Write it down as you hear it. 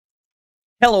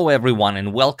Hello everyone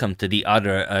and welcome to the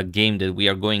other game that we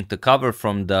are going to cover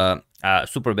from the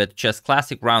Superbet Chess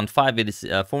Classic Round 5. It is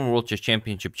former World Chess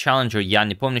Championship challenger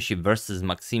Jan Nepomniachtchi versus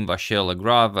Maxime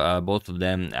Vachier-Lagrave. Both of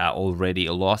them already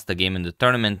lost a game in the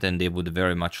tournament and they would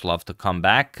very much love to come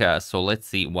back. So let's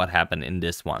see what happened in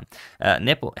this one.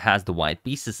 Nepo has the white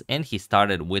pieces and he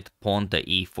started with pawn to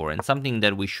e4. And something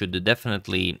that we should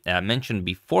definitely mention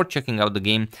before checking out the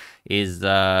game is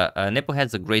Nepo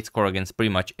has a great score against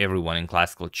pretty much everyone in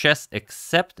classical chess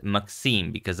except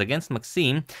Maxime, because against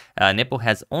Maxime, Nepo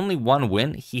has only one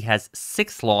win, he has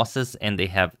 6 losses, and they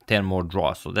have 10 more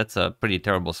draws. So that's a pretty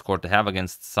terrible score to have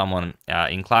against someone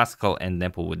in classical, and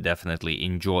Nepo would definitely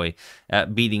enjoy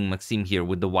beating Maxime here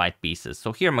with the white pieces.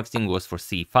 So here Maxime goes for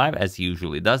c5, as he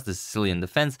usually does, the Sicilian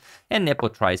defense, and Nepo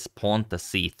tries pawn to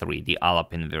c3, the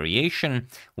Alapin variation.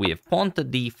 We have pawn to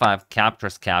d5,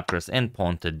 captures, and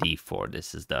pawn to d4.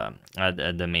 This is the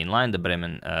main line, the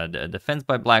Bremen the defense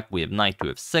by black. We have knight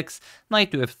to f6,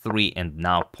 knight to f3, and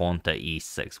now pawn to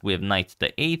e6. We have knight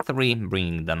to a3,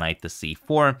 bringing the knight to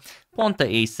c4, pawn to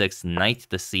a6, knight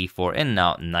to c4, and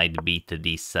now knight b to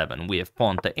d7. We have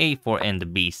pawn to a4 and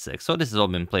b6. So this has all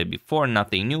been played before,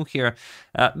 nothing new here.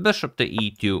 Bishop to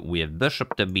e2, we have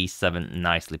bishop to b7,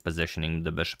 nicely positioning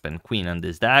the bishop and queen on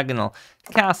this diagonal.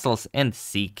 Castles and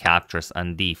c captures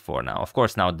on d4. Now, of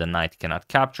course, now the knight cannot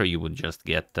capture. You would just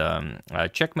get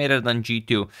checkmated on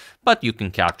g2, but you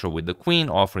can capture with the queen,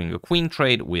 offering a queen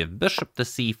trade. We have bishop to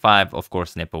c5. Of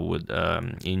course, Nepo would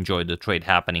enjoy the trade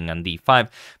happening on d5,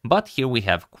 but here we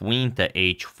have queen to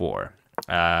h4.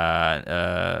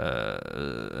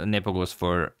 Nepo goes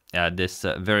for this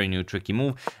very new tricky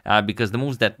move because the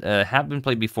moves that have been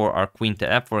played before are queen to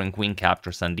f4 and queen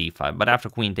captures on d5. But after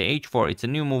queen to h4, it's a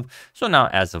new move. So now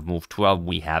as of move 12,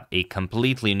 we have a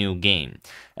completely new game.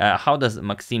 How does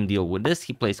Maxime deal with this?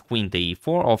 He plays queen to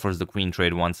e4, offers the queen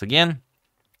trade once again.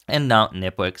 And now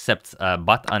Nepo accepts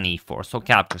but on e4. So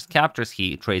captures,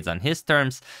 he trades on his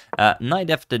terms. Knight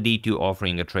f to d2,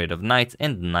 offering a trade of knights,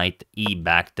 and knight e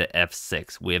back to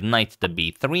f6. We have knight to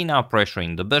b3 now,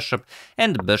 pressuring the bishop,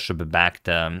 and bishop back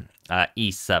to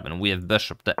e7. We have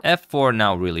bishop to f4,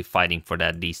 now really fighting for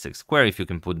that d6 square. If you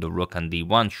can put the rook on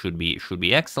d1, should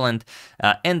be excellent.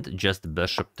 And just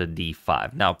bishop to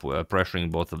d5. Now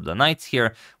pressuring both of the knights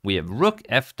here. We have rook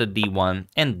f to d1,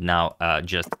 and now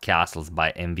just castles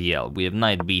by MVL. We have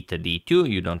knight b to d2.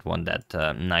 You don't want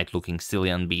that knight looking silly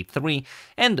on b3.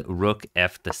 And rook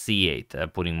f to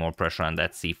c8, putting more pressure on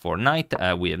that c4 knight.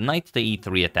 We have knight to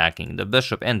e3 attacking the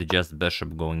bishop, and just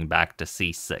bishop going back to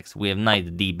c6. We have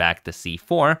knight d back to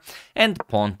c4 and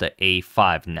pawn to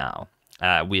a5 now.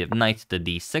 We have knight to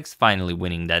d6, finally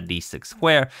winning that d6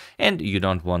 square, and you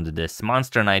don't want this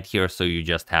monster knight here, so you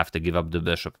just have to give up the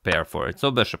bishop pair for it. So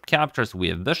bishop captures, we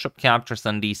have bishop captures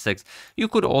on d6. You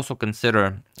could also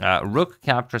consider rook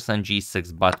captures on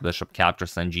g6, but bishop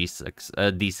captures on g6.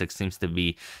 d6 seems to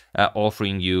be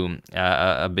offering you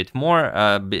a bit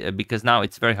more, because now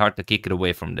it's very hard to kick it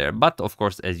away from there. But of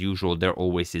course, as usual, there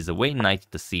always is a way. Knight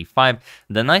to c5.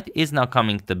 The knight is now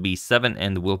coming to b7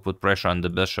 and will put pressure on the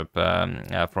bishop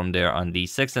from there on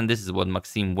d6, and this is what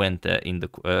Maxime meant in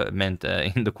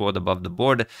the quote above the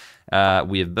board.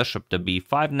 We have bishop to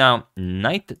b5 now,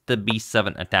 knight to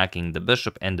b7 attacking the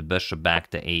bishop, and the bishop back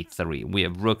to a3. We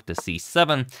have rook to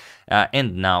c7,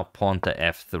 and now pawn to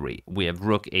f3. We have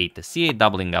rook a to c8,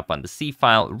 doubling up on the c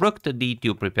file, rook to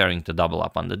d2, preparing to double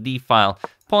up on the d file,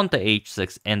 pawn to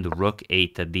h6, and rook a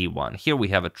to d1. Here we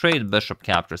have a trade, bishop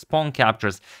captures, pawn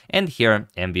captures, and here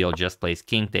MVL just plays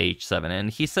king to h7. And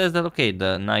he says that, okay,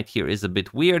 the knight here is a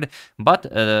bit weird, but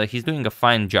he's doing a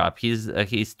fine job.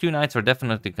 His two knights are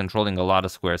definitely controlling a lot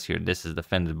of squares here. This is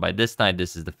defended by this knight,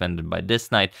 this is defended by this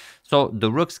knight. So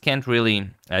the rooks can't really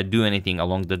do anything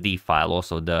along the d file.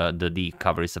 Also, the d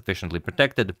cover is sufficiently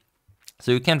protected.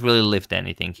 So you can't really lift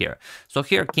anything here. So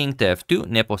here, king to f2,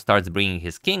 Nepo starts bringing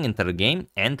his king into the game,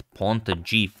 and pawn to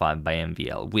g5 by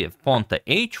MVL. We have pawn to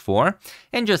h4,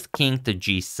 and just king to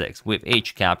g6. We have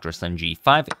h captures on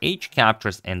g5, h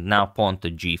captures, and now pawn to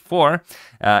g4.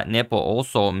 Nepo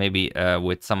also maybe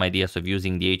with some ideas of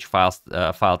using the h file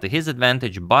to his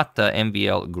advantage, but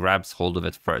MVL grabs hold of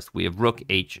it first. We have rook to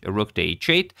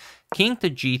h8, king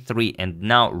to g3, and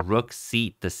now rook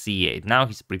c to c8. Now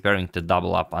he's preparing to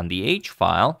double up on the h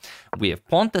file. We have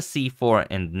pawn to c4,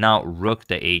 and now rook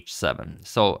to h7.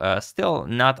 So still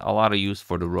not a lot of use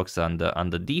for the rooks on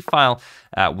the d file.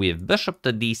 We have bishop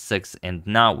to d6, and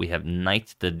now we have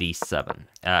knight to d7.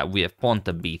 we have pawn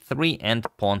to b3 and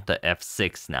pawn to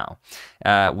f6 now.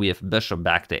 We have bishop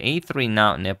back to a3.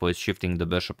 Now Nepo is shifting the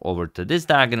bishop over to this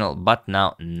diagonal, but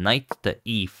now knight to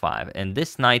e5. And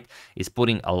this knight is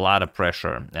putting a lot of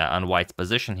pressure on white's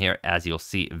position here, as you'll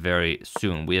see very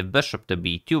soon. We have bishop to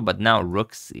b2, but now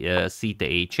rook c to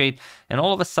h8. And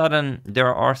all of a sudden,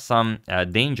 there are some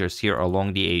dangers here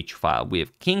along the h file. We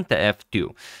have king to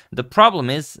f2. The problem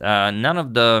is none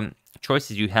of the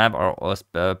choices you have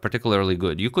are particularly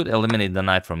good. You could eliminate the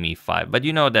knight from e5, but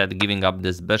you know that giving up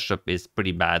this bishop is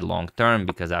pretty bad long term,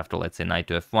 because after, let's say, knight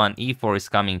to f1, e4 is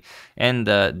coming, and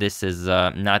this is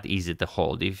not easy to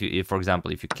hold. If for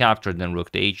example, if you capture, then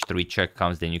rook to h3 check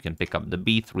comes, then you can pick up the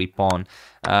b3 pawn.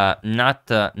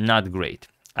 Not great.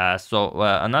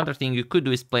 Another thing you could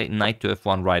do is play knight to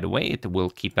f1 right away. It will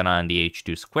keep an eye on the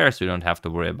h2 square, so you don't have to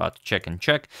worry about check and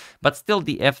check. But still,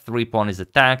 the f3 pawn is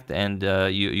attacked, and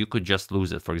you could just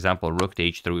lose it. For example, rook to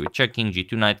h3 with check, king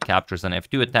g2 knight captures on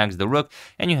f2, attacks the rook,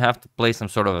 and you have to play some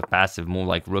sort of a passive move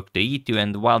like rook to e2.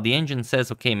 And while the engine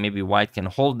says, okay, maybe white can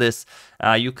hold this,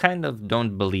 you kind of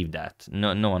don't believe that.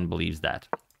 No one believes that.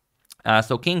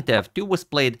 So king to f2 was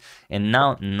played, and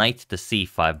now knight to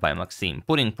c5 by Maxime,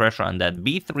 putting pressure on that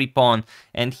b3 pawn.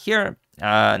 And here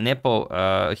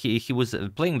Nepo, he was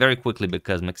playing very quickly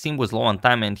because Maxime was low on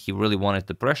time and he really wanted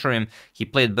to pressure him. He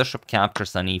played bishop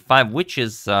captures on e5, which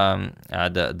is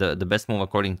the best move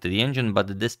according to the engine,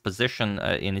 but this position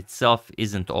in itself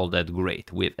isn't all that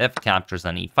great. With f captures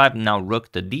on e5, now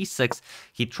rook to d6.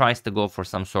 He tries to go for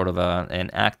some sort of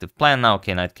an active plan now.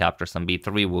 Okay, knight captures on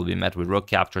b3 will be met with rook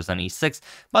captures on e6,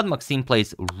 but Maxime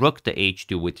plays rook to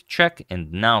h2 with check,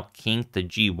 and now king to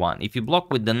g1. If you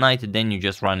block with the knight, then you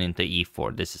just run into e4.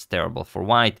 This is terrible for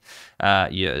white.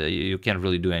 You can't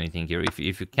really do anything here. If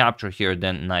you capture here,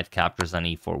 then knight captures on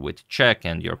e4 with check,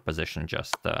 and your position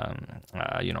just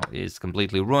is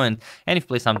completely ruined. And if you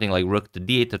play something like rook to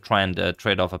d8 to try and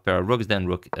trade off a pair of rooks, then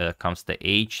rook comes to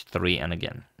h3, and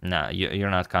again, nah, you're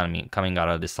not coming out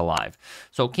of this alive.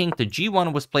 So king to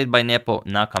g1 was played by Nepo.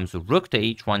 Now comes rook to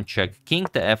h1 check, king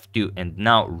to f2, and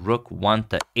now rook 1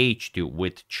 to h2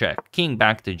 with check, king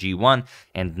back to g1,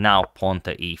 and now pawn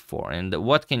to e4. And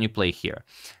what can you play here?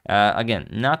 Again,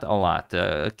 not a lot.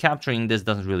 Capturing this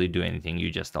doesn't really do anything. You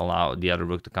just allow the other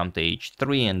rook to come to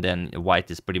h3, and then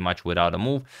white is pretty much without a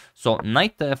move. So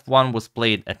knight to f1 was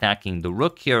played, attacking the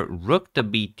rook here, rook to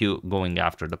b2 going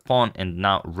after the pawn, and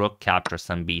now rook captures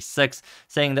on b6,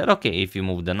 saying that, okay, if you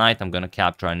move the knight, I'm going to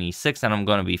capture on e6 and I'm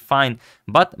going to be fine.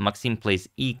 But Maxime plays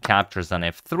e captures on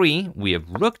f3. We have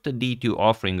rook to d2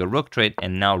 offering a rook trade,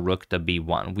 and now rook to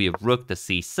b1. We have rook to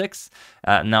c6,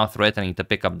 now threatening to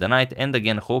pick up the knight, and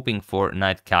again hoping for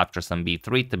knight captures on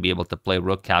b3 to be able to play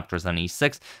rook captures on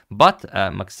e6. But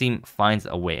Maxime finds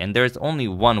a way, and there's only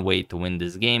one way to win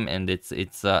this game, and it's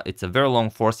a very long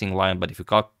forcing line, but if you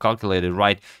calculate it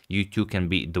right, you too can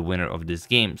be the winner of this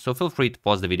game. So feel free to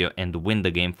pause the video and win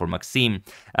the game for Maxime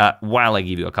while I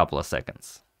give you a couple of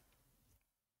seconds.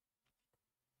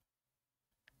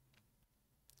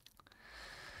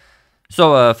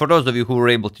 So for those of you who were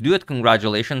able to do it,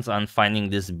 congratulations on finding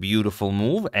this beautiful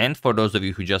move. And for those of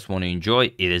you who just want to enjoy,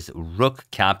 it is rook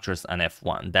captures on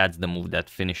f1. That's the move that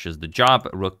finishes the job.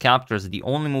 Rook captures, the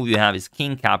only move you have is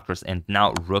king captures, and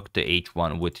now rook to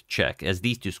h1 with check. As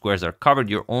these two squares are covered,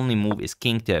 your only move is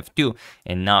king to f2,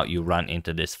 and now you run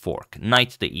into this fork.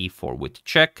 Knight to e4 with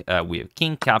check. We have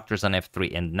king captures on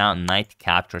f3, and now knight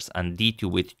captures on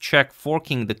d2 with check,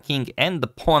 forking the king and the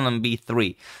pawn on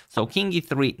b3. So king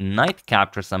e3, knight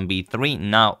captures on b3.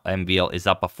 Now MVL is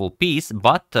up a full piece,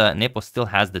 but Nepo still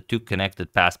has the two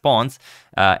connected passed pawns,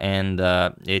 and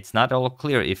it's not all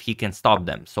clear if he can stop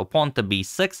them. So pawn to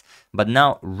b6, but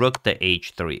now rook to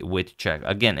h3 with check.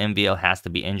 Again, MVL has to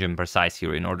be engine precise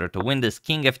here in order to win this.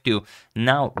 King f2,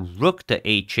 now rook to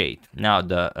h8. Now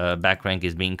the back rank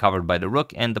is being covered by the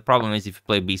rook, and the problem is if you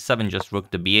play b7, just rook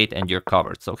to b8 and you're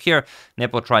covered. So here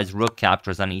Nepo tries rook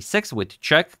captures on e6 with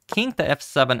check. King to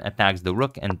f7 attacks the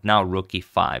rook, and now rook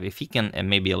e5. If he can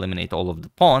maybe eliminate all of the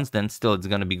pawns, then still it's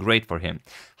going to be great for him.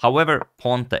 However,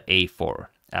 pawn to a4.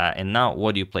 And now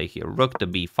what do you play here? Rook to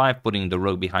b5, putting the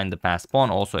rook behind the passed pawn.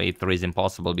 Also a3 is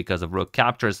impossible because of rook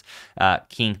captures.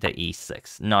 King to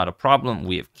e6. Not a problem.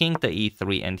 We have king to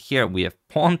e3, and here we have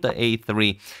pawn to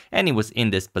a3, and he was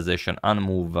in this position on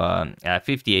move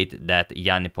 58 that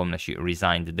Jan Nepomniachtchi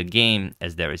resigned the game,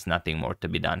 as there is nothing more to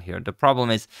be done here. The problem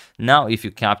is, now if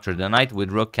you capture the knight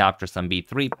with rook captures on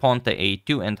b3, pawn to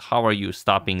a2, and how are you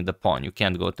stopping the pawn? You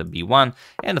can't go to b1,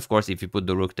 and of course if you put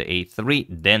the rook to a3,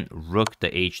 then rook to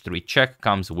h3 check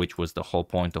comes, which was the whole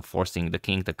point of forcing the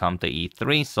king to come to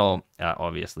e3, so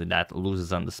obviously that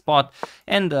loses on the spot.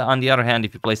 And on the other hand,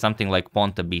 if you play something like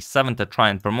pawn to b7 to try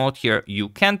and promote here, you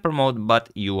can promote, but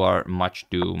you are much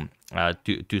too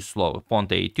slow. Pawn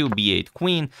to a2, b8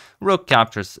 queen, rook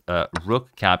captures,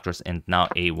 and now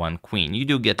a1 queen. You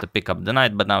do get to pick up the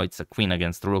knight, but now it's a queen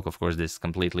against the rook. Of course, this is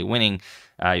completely winning.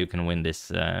 You can win this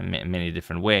many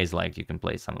different ways. Like you can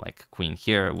play something like queen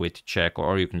here with check,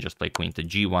 or you can just play queen to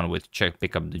g1 with check,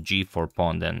 pick up the g4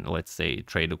 pawn, then let's say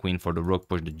trade the queen for the rook,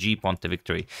 push the g pawn to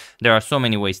victory. There are so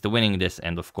many ways to winning this,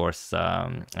 and of course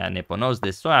Nepo knows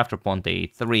this. So after pawn to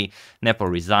a3, Nepo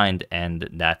resigned, and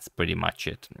that's pretty much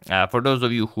it. For those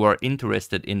of you who are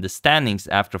interested in the standings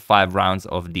after 5 rounds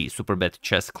of the Superbet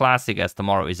Chess Classic, as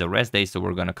tomorrow is a rest day, so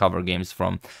we're going to cover games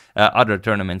from other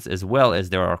tournaments as well, as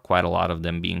there are quite a lot of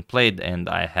them being played, and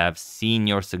I have seen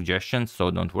your suggestions,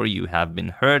 so don't worry, you have been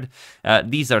heard.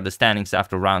 These are the standings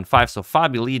after round 5, so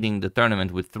Fabio leading the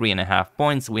tournament with 3.5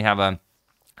 points. We have a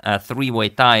 3-way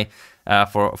tie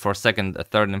for second,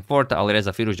 third, and fourth.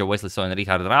 Alireza Firuja, Wesley So, and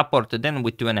Richard Rapport. Then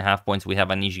with 2.5 points, we have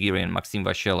Anish Giri and Maxime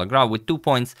Vachier-Lagrave. With 2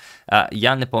 points,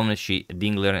 Jan Nepomniachtchi,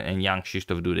 Dingler, and Yang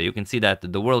Krzysztof Duda. You can see that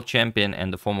the world champion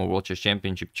and the former World Chess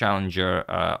Championship challenger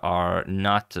are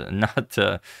not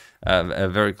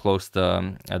very close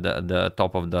to the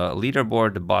top of the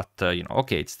leaderboard, but you know,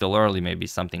 okay, it's still early, maybe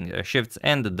something shifts.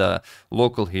 And the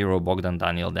local hero Bogdan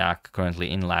Daniel Deak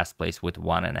currently in last place with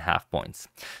 1.5 points.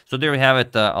 So there we have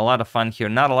it. A lot of fun here.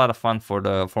 Not a lot of fun for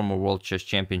the former World Chess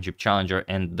Championship challenger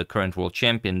and the current world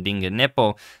champion Dinge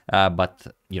Nepo, but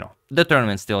you know, the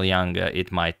tournament's still young.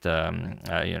 It might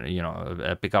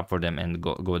pick up for them and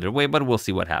go their way, but we'll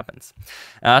see what happens.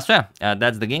 So yeah,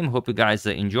 that's the game. Hope you guys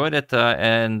enjoyed it,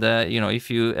 and you know, if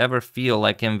you ever feel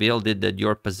like MVL did, that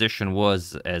your position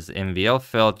was as MVL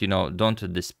felt, you know,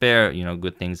 don't despair. You know,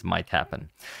 good things might happen.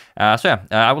 So yeah,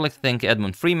 I would like to thank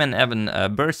Edmund Freeman, Evan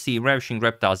Bursey, Ravishing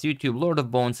Reptiles YouTube, Lord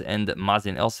of Bones, and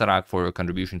Mazin Elsarak for your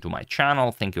contribution to my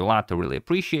channel. Thank you a lot. I really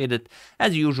appreciate it.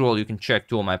 As usual, you can check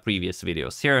 2 of my previous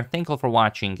videos here. Thank you for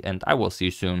watching, and I will see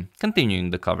you soon, continuing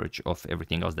the coverage of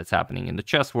everything else that's happening in the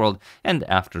chess world, and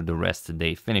after the rest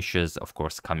day finishes, of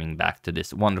course, coming back to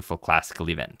this wonderful classical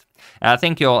event.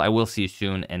 Thank you all. I will see you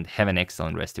soon, and have an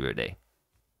excellent rest of your day.